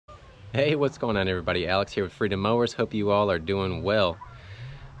Hey, what's going on everybody? Alex here with Freedom Mowers. Hope you all are doing well.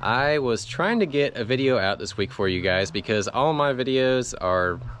 I was trying to get a video out this week for you guys because all my videos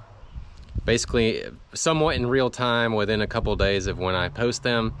are basically somewhat in real time within a couple days of when I post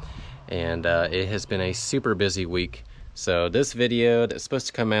them, and it has been a super busy week. So this video that's supposed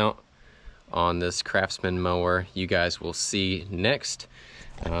to come out on this Craftsman mower you guys will see next.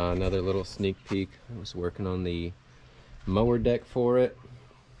 Another little sneak peek. I was working on the mower deck for it.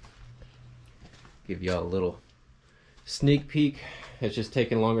 Give y'all a little sneak peek. It's just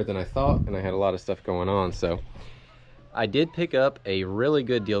taking longer than I thought, and I had a lot of stuff going on. So I did pick up a really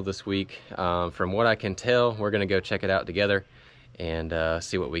good deal this week. From what I can tell, we're gonna go check it out together and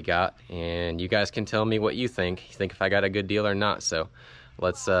see what we got, and you guys can tell me what you think. You think if I got a good deal or not. So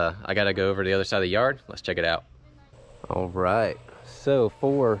let's I gotta go over to the other side of the yard. Let's check it out. All right, so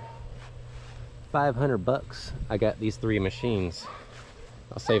for 500 bucks I got these three machines.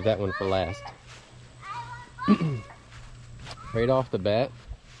 I'll save that one for last. Right off the bat,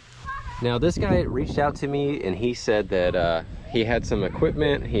 now this guy reached out to me and he said that he had some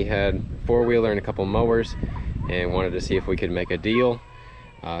equipment. He had four-wheeler and a couple mowers and wanted to see if we could make a deal.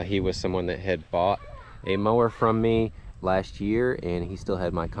 He was someone that had bought a mower from me last year, and he still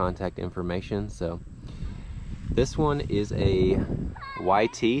had my contact information. So this one is a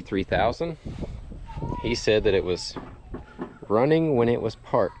YT 3000. He said that it was running when it was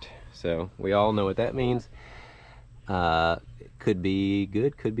parked, so we all know what that means. It could be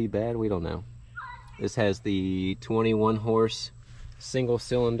good, could be bad, we don't know. This has the 21 horse single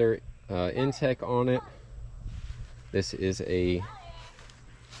cylinder intake on it. This is a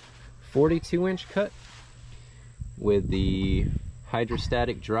 42-inch cut with the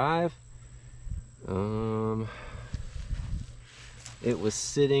hydrostatic drive. It was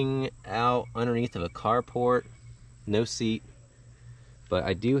sitting out underneath of a carport, no seat, but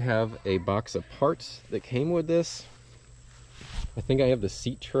I do have a box of parts that came with this. I think I have the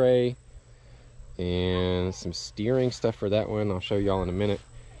seat tray and some steering stuff for that one. I'll show y'all in a minute.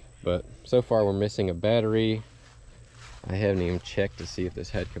 But so far we're missing a battery. I haven't even checked to see if this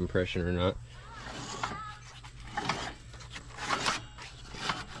had compression or not.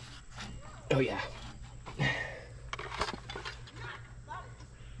 Oh yeah.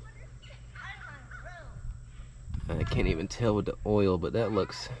 I can't even tell with the oil, but that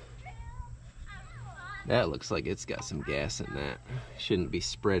looks like it's got some gas in that. Shouldn't be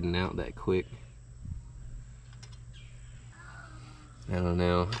spreading out that quick. I don't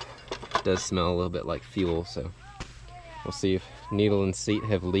know. It does smell a little bit like fuel, so we'll see if needle and seat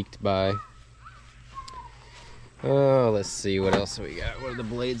have leaked by. Oh, let's see what else we got. What do the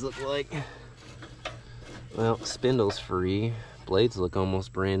blades look like? Well, spindle's free. Blades look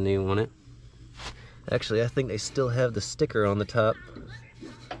almost brand new on it. Actually, I think they still have the sticker on the top.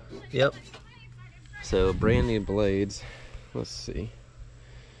 Yep. So brand new blades. Let's see.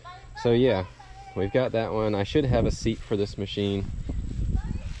 So yeah, we've got that one. I should have a seat for this machine.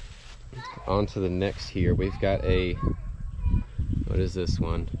 On to the next here. We've got a, what is this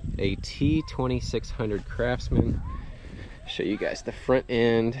one? A T2600 Craftsman. Show you guys the front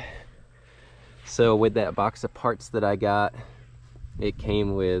end. So with that box of parts that I got, it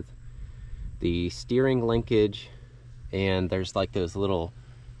came with the steering linkage, and there's like those little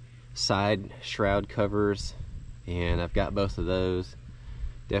side shroud covers, and I've got both of those.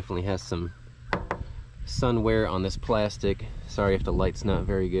 Definitely has some sun wear on this plastic. Sorry if the light's not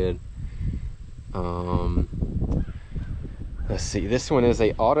very good. Let's see, this one is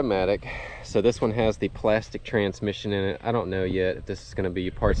a automatic, so this one has the plastic transmission in it. I don't know yet if this is going to be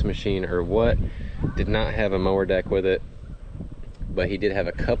a parts machine or what. Did not have a mower deck with it, but he did have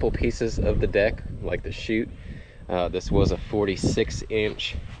a couple pieces of the deck, like the chute. This was a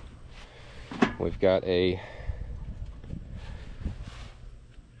 46-inch. We've got a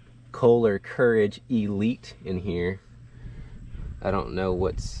Kohler Courage Elite in here. I don't know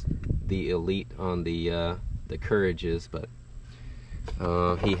what's the Elite on the Courage is, but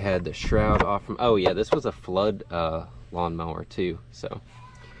he had the shroud off from, oh yeah, this was a flood lawnmower too, so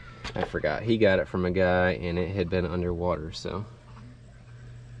I forgot. He got it from a guy and it had been underwater, so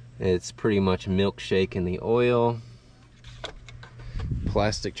it's pretty much milkshake in the oil.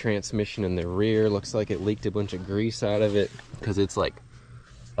 Plastic transmission in the rear. Looks like it leaked a bunch of grease out of it because it's like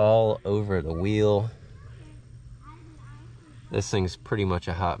all over the wheel. This thing's pretty much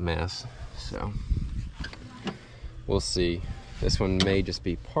a hot mess, so we'll see. This one may just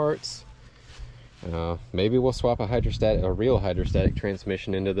be parts. Maybe we'll swap a real hydrostatic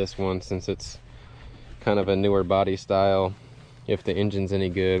transmission into this one, since it's kind of a newer body style. If the engine's any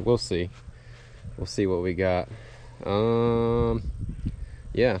good, we'll see. We'll see what we got.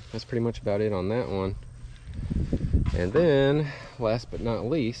 yeah, that's pretty much about it on that one. And then, last but not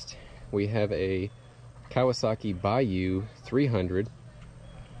least, we have a Kawasaki Bayou 300.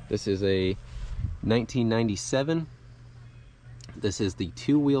 This is a 1997. This is the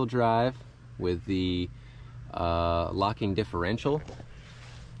 2-wheel drive with the locking differential.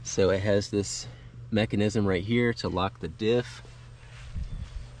 So it has this mechanism right here to lock the diff.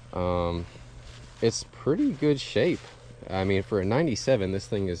 It's pretty good shape. I mean, for a 97, this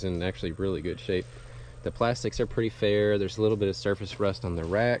thing is in actually really good shape. The plastics are pretty fair. There's a little bit of surface rust on the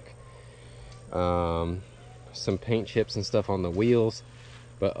rack. Some paint chips and stuff on the wheels.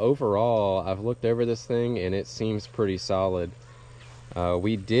 But overall, I've looked over this thing and it seems pretty solid.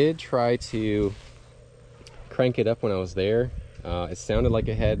 We did try to crank it up when I was there. It sounded like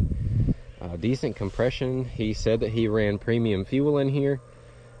it had decent compression. He said that he ran premium fuel in here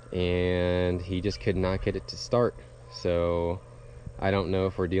and he just could not get it to start. So I don't know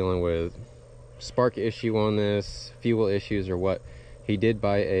if we're dealing with spark issue on this, fuel issues, or what. He did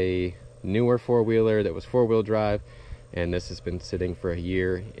buy a newer 4-wheeler that was 4-wheel drive, and this has been sitting for a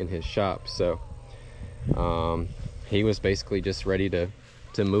year in his shop. So he was basically just ready to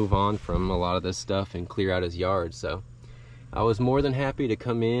move on from a lot of this stuff and clear out his yard. So I was more than happy to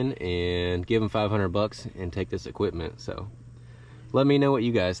come in and give him 500 bucks and take this equipment. So let me know what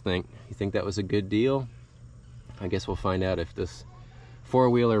you guys think. You think that was a good deal? I guess we'll find out if this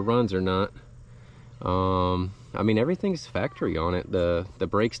 4-wheeler runs or not. I mean, everything's factory on it. The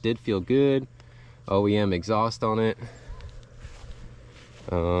brakes did feel good. OEM exhaust on it.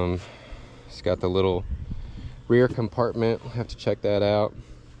 It's got the little rear compartment. We'll have to check that out.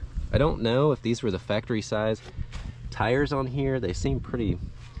 I don't know if these were the factory size tires on here. They seem pretty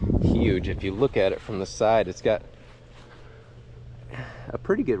huge. If you look at it from the side, it's got a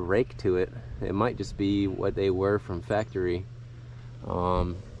pretty good rake to it. It might just be what they were from factory.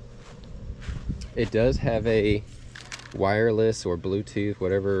 It does have a wireless or Bluetooth,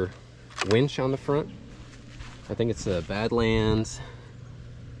 whatever, winch on the front. I think it's a Badlands.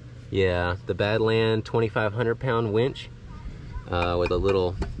 Yeah, the Badland 2,500 pound winch with a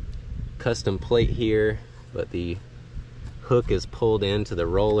little custom plate here, but the hook is pulled into the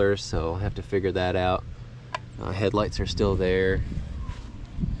roller, so I'll have to figure that out. Headlights are still there.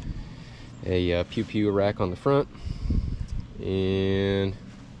 A pew-pew rack on the front. And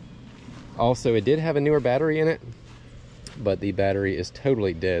also, it did have a newer battery in it, but the battery is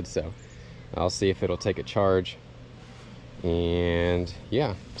totally dead, so I'll see if it'll take a charge. And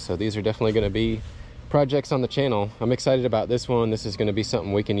yeah, so these are definitely going to be projects on the channel. I'm excited about this one. This is going to be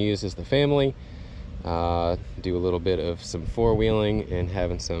something we can use as the family. Do a little bit of some 4-wheeling and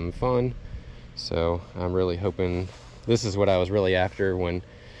having some fun. So I'm really hoping this is what I was really after when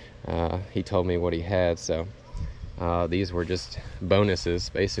he told me what he had. So these were just bonuses,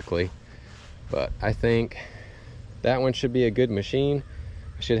 basically. But I think that one should be a good machine.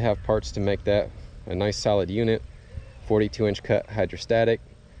 I should have parts to make that a nice solid unit. 42-inch cut hydrostatic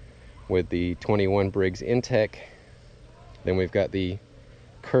with the 21 Briggs Intech. Then we've got the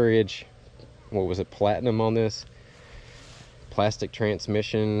Courage, what was it, Platinum on this. Plastic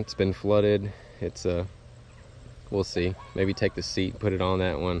transmission. It's been flooded. It's we'll see. Maybe take the seat, put it on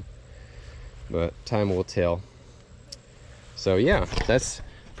that one. But time will tell. So yeah, that's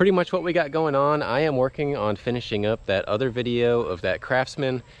pretty much what we got going on. I am working on finishing up that other video of that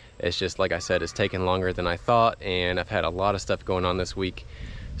Craftsman. It's just, like I said, it's taken longer than I thought, and I've had a lot of stuff going on this week.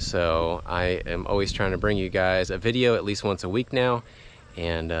 So I am always trying to bring you guys a video at least once a week now.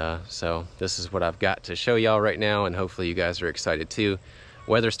 And so this is what I've got to show y'all right now, and hopefully you guys are excited too.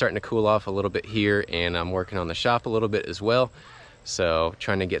 Weather's starting to cool off a little bit here, and I'm working on the shop a little bit as well. So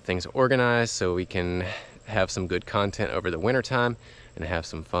trying to get things organized so we can have some good content over the winter time and have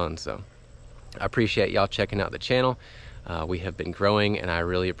some fun. So I appreciate y'all checking out the channel. We have been growing, and I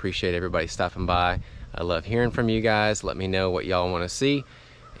really appreciate everybody stopping by. I love hearing from you guys. Let me know what y'all want to see,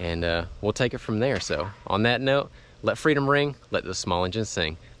 and we'll take it from there. So on that note, let freedom ring, let the small engine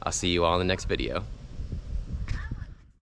sing. I'll see you all in the next video.